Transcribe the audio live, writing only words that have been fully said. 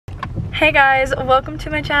Hey guys, welcome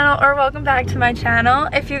to my channel, or welcome back to my channel.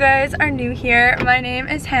 If you guys are new here, my name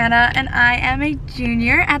is Hannah and I am a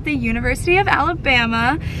junior at the University of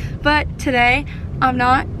Alabama. But today, I'm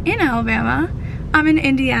not in Alabama, I'm in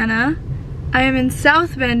Indiana. I am in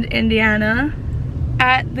South Bend, Indiana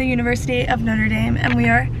at the University of Notre Dame, and we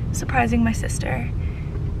are surprising my sister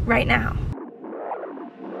right now.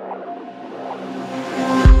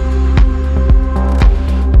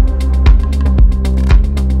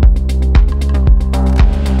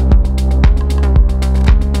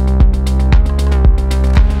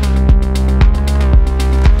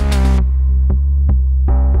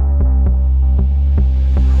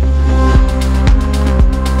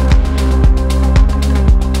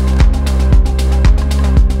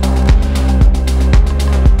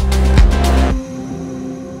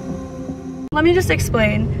 Let me just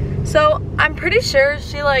explain. So I'm pretty sure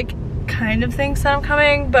she like kind of thinks that I'm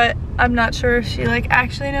coming, but I'm not sure if she like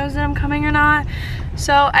actually knows that I'm coming or not.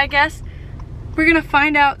 So I guess we're gonna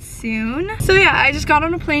find out soon. So yeah, I just got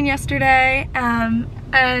on a plane yesterday, and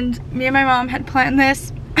me and my mom had planned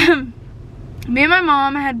this. Me and my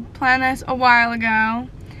mom had planned this a while ago,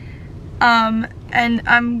 and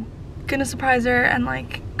I'm gonna surprise her and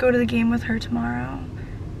like go to the game with her tomorrow.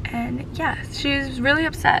 And yeah, she's really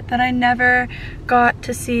upset that I never got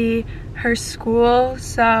to see her school,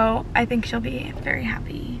 so I think she'll be very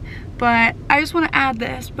happy. But I just want to add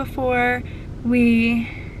this before we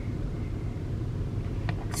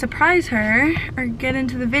surprise her or get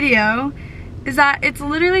into the video, is that it's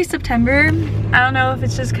literally September. I don't know if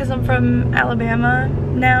it's just because I'm from Alabama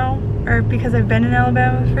now or because I've been in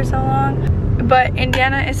Alabama for so long, but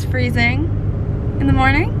Indiana is freezing in the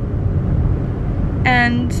morning.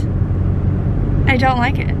 And I don't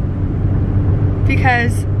like it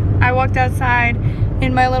because I walked outside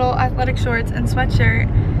in my little athletic shorts and sweatshirt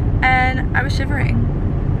and I was shivering.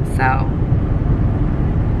 So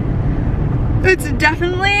it's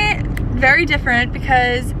definitely very different,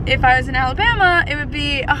 because if I was in Alabama it would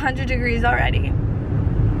be 100 degrees already.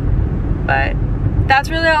 But that's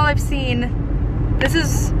really all I've seen.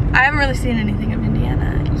 I haven't really seen anything of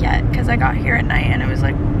Indiana yet because I got here at night and it was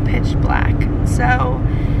like pitch black. So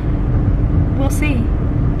we'll see.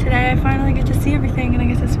 Today I finally get to see everything and I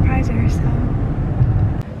get to surprise her, so.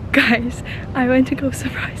 Guys, I went to go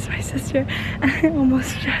surprise my sister and I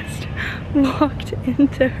almost just walked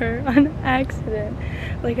into her on accident.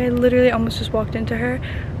 Like I literally almost just walked into her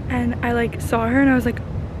and I like saw her and I was like,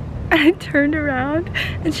 and I turned around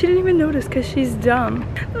and she didn't even notice because she's dumb.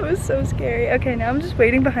 That was so scary. Okay, now I'm just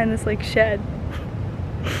waiting behind this like shed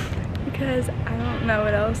because I don't know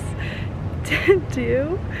what else to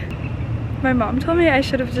do. My mom told me I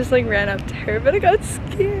should have just like ran up to her, but I got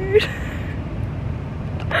scared.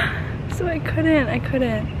 So I couldn't.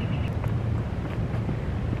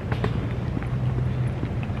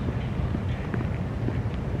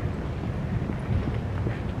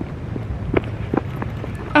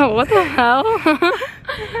 Oh, what the hell?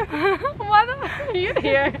 Why the hell are you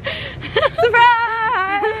here?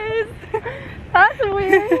 Surprise! That's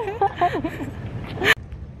weird.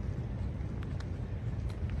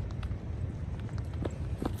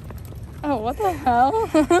 Oh, what the hell?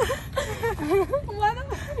 Why the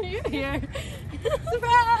hell are you here?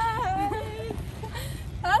 Surprise!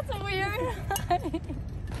 That's weird.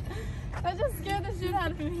 That just scared the shit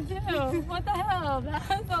out of me too. What the hell? That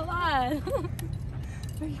was a lot.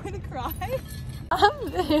 Are you gonna cry?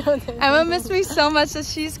 Emma missed me so much that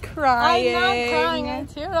she's crying. I'm not crying, I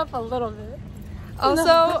teared up a little bit.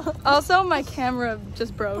 Also my camera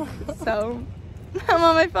just broke, so I'm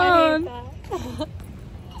on my phone. I hate that.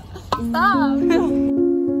 Stop.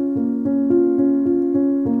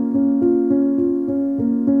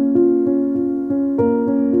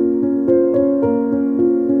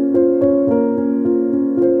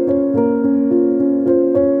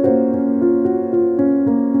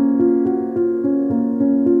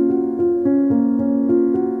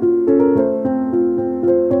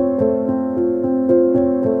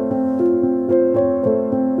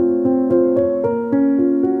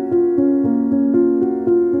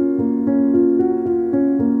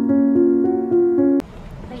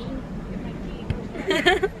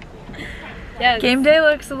 Yes. Game day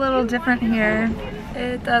looks a little different here.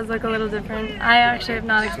 It does look a little different. I actually have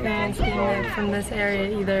not experienced game day from this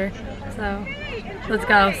area either. So let's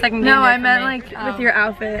go. Second game day. No, I meant like with your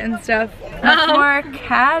outfit and stuff. Much more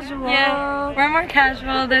casual. Yeah, we're more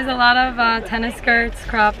casual. There's a lot of tennis skirts,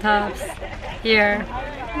 crop tops here.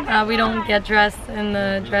 We don't get dressed in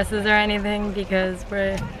the dresses or anything because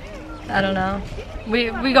I don't know.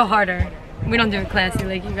 We go harder. We don't do it classy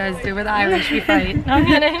like you guys do with Irish. We fight. No, I'm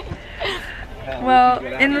kidding. Well,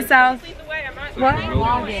 in the South. What?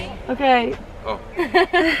 Okay. Oh.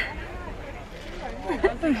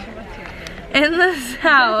 In the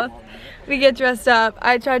South, we get dressed up.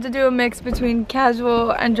 I tried to do a mix between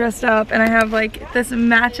casual and dressed up, and I have like this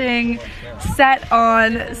matching set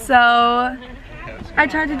on. So I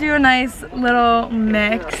tried to do a nice little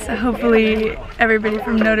mix. Hopefully everybody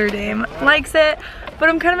from Notre Dame likes it. But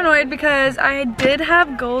I'm kind of annoyed because I did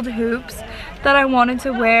have gold hoops that I wanted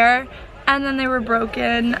to wear, and then they were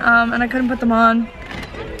broken, and I couldn't put them on.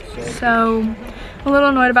 So I'm a little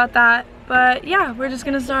annoyed about that. But yeah, we're just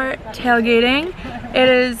gonna start tailgating. It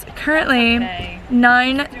is currently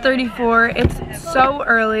 9:34. It's so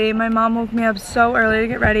early. My mom woke me up so early to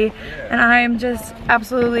get ready, and I am just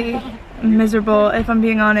absolutely miserable, if I'm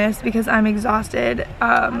being honest, because I'm exhausted.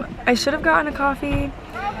 I should have gotten a coffee,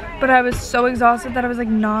 but I was so exhausted that I was like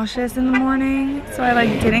nauseous in the morning, so I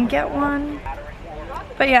like didn't get one.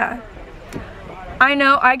 But yeah, I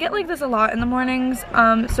know I get like this a lot in the mornings,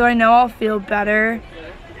 so I know I'll feel better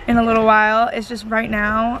in a little while. It's just right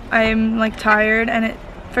now I'm like tired, and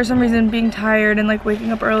for some reason being tired and like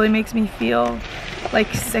waking up early makes me feel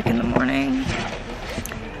like sick in the morning.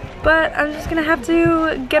 But I'm just gonna have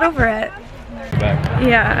to get over it.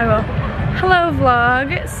 Yeah, I will. Hello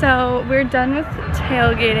vlog. So we're done with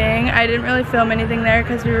tailgating. I didn't really film anything there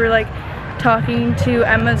because we were like talking to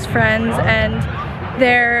Emma's friends and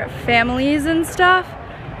their families and stuff.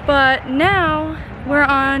 But now we're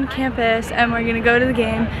on campus and we're gonna go to the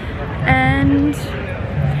game and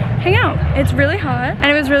hang out. It's really hot, and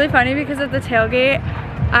it was really funny because at the tailgate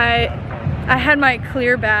I had my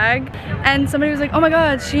clear bag, and somebody was like, oh my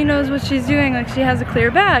god, she knows what she's doing, like she has a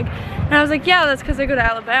clear bag. And I was like, yeah, that's because I go to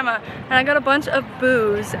Alabama. And I got a bunch of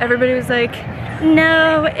boos. Everybody was like,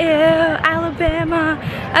 no, ew, Alabama.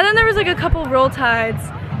 And then there was like a couple Roll Tides,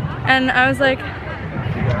 and I was like,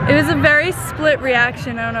 it was a very split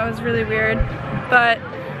reaction. I don't know, it was really weird. But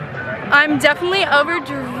I'm definitely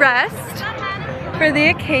overdressed for the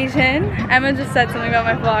occasion. Emma just said something about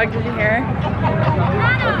my vlog, did you hear?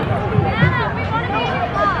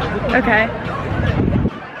 Okay.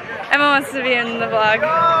 Emma wants to be in the vlog.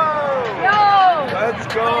 Go! Let's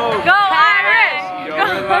go! Go Irish! Yo,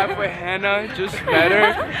 we're live with Hannah, just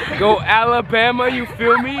better. Go Alabama, you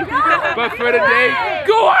feel me? But for today,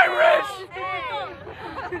 go Irish!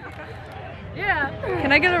 Yeah.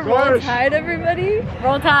 Can I get a Roll Tide, everybody?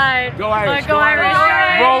 Roll Tide. Go Irish. Go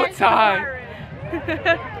Irish. Roll Tide.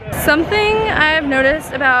 Something I've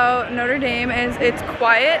noticed about Notre Dame is it's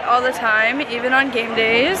quiet all the time, even on game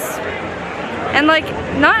days. And like,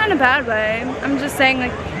 not in a bad way. I'm just saying,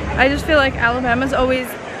 like, I just feel like Alabama's always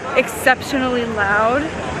exceptionally loud,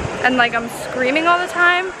 and like I'm screaming all the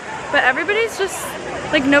time, but everybody's just,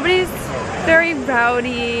 like, nobody's very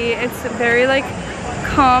rowdy. It's very like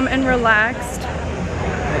calm and relaxed.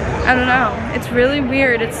 I don't know. It's really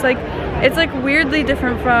weird. It's like weirdly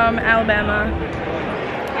different from Alabama.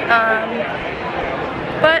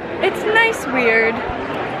 But it's nice weird.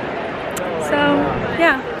 So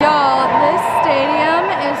yeah. Y'all, this stadium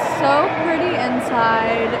is so pretty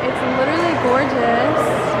inside. It's literally gorgeous.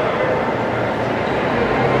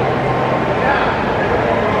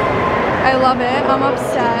 I love it. I'm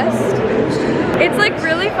obsessed. It's like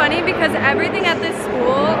really funny because everything at this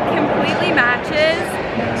school completely matches,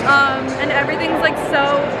 and everything's like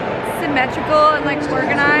so symmetrical and like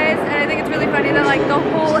organized, and I think it's really funny that like the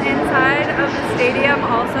whole inside of the stadium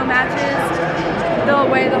also matches the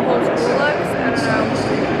way the whole school looks. I don't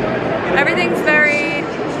know. Everything's very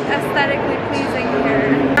aesthetically pleasing here.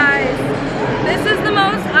 Guys, this is the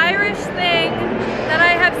most Irish thing that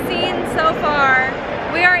I have seen so far.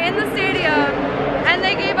 We are in the stadium and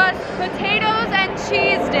they gave us potatoes and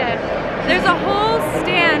cheese dip. There's a whole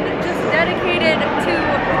stand just dedicated to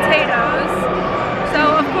potatoes. So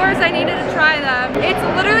of course I needed to try them. It's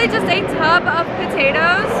literally just a tub of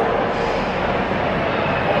potatoes,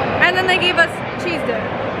 and then they gave us cheese dip.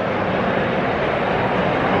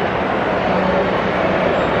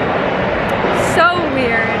 So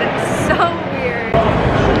weird, so weird.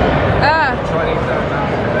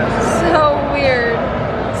 So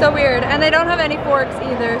weird, so weird. And they don't have any forks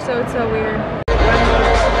either, so it's so weird.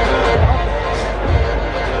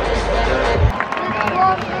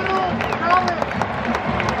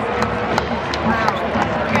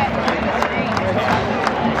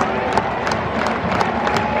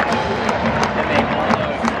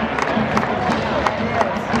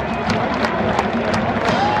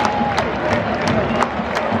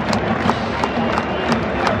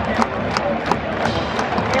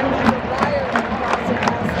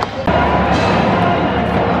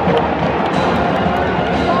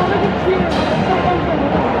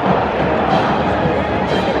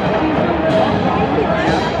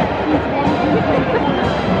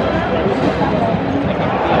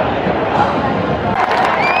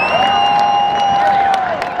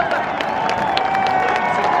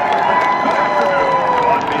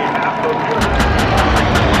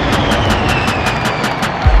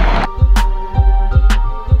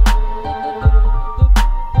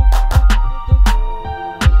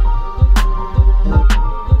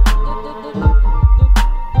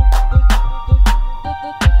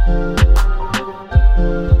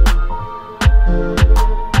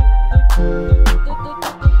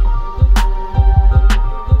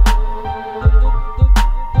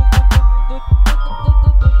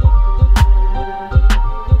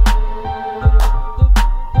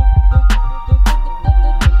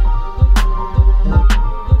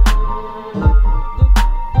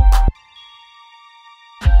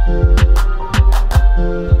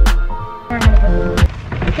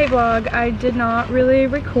 vlog. I did not really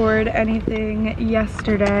record anything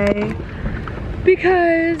yesterday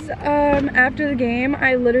because after the game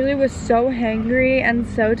I literally was so hangry and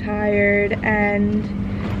so tired, and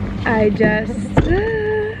I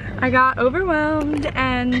got overwhelmed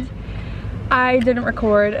and I didn't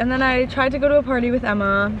record. And then I tried to go to a party with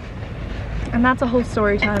Emma, and that's a whole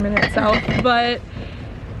story time in itself. But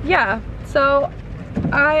yeah, so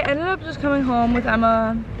I ended up just coming home with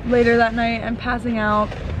Emma later that night and passing out.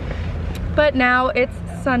 But now it's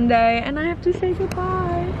Sunday and I have to say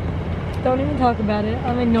goodbye. Don't even talk about it.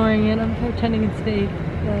 I'm ignoring it. I'm pretending it's fake.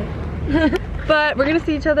 But we're gonna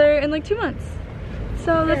see each other in like 2 months.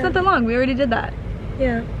 So that's not that long. We already did that.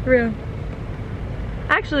 Yeah, for real.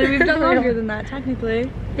 Actually, we've done longer than that, technically.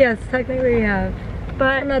 Yes, technically we have. But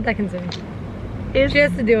I'm not that concerned. she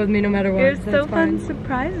has to deal with me no matter what. It was so fun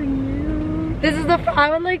surprising you. This is I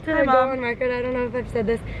would like to go on record. I don't know if I've said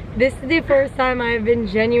this. This is the first time I have been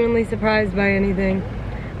genuinely surprised by anything.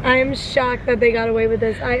 I am shocked that they got away with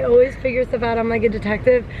this. I always figure stuff out. I'm like a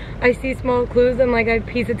detective. I see small clues and like I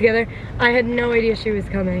piece it together. I had no idea she was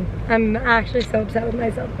coming. I'm actually so upset with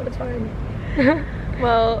myself, but it's fine.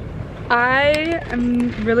 Well, I am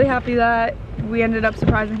really happy that we ended up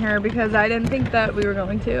surprising her because I didn't think that we were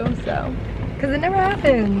going to, so. Because it never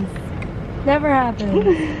happens. Never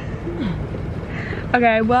happens.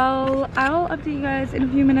 Okay, well, I'll update you guys in a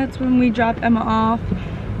few minutes when we drop Emma off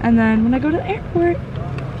and then when I go to the airport.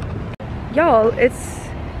 Y'all, it's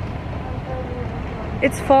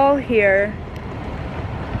fall here.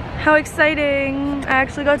 How exciting. I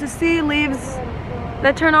actually got to see leaves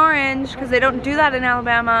that turn orange because they don't do that in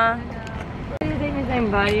Alabama. You take me saying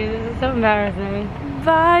bye. This is so embarrassing.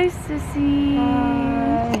 Bye, sissy.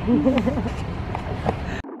 Bye.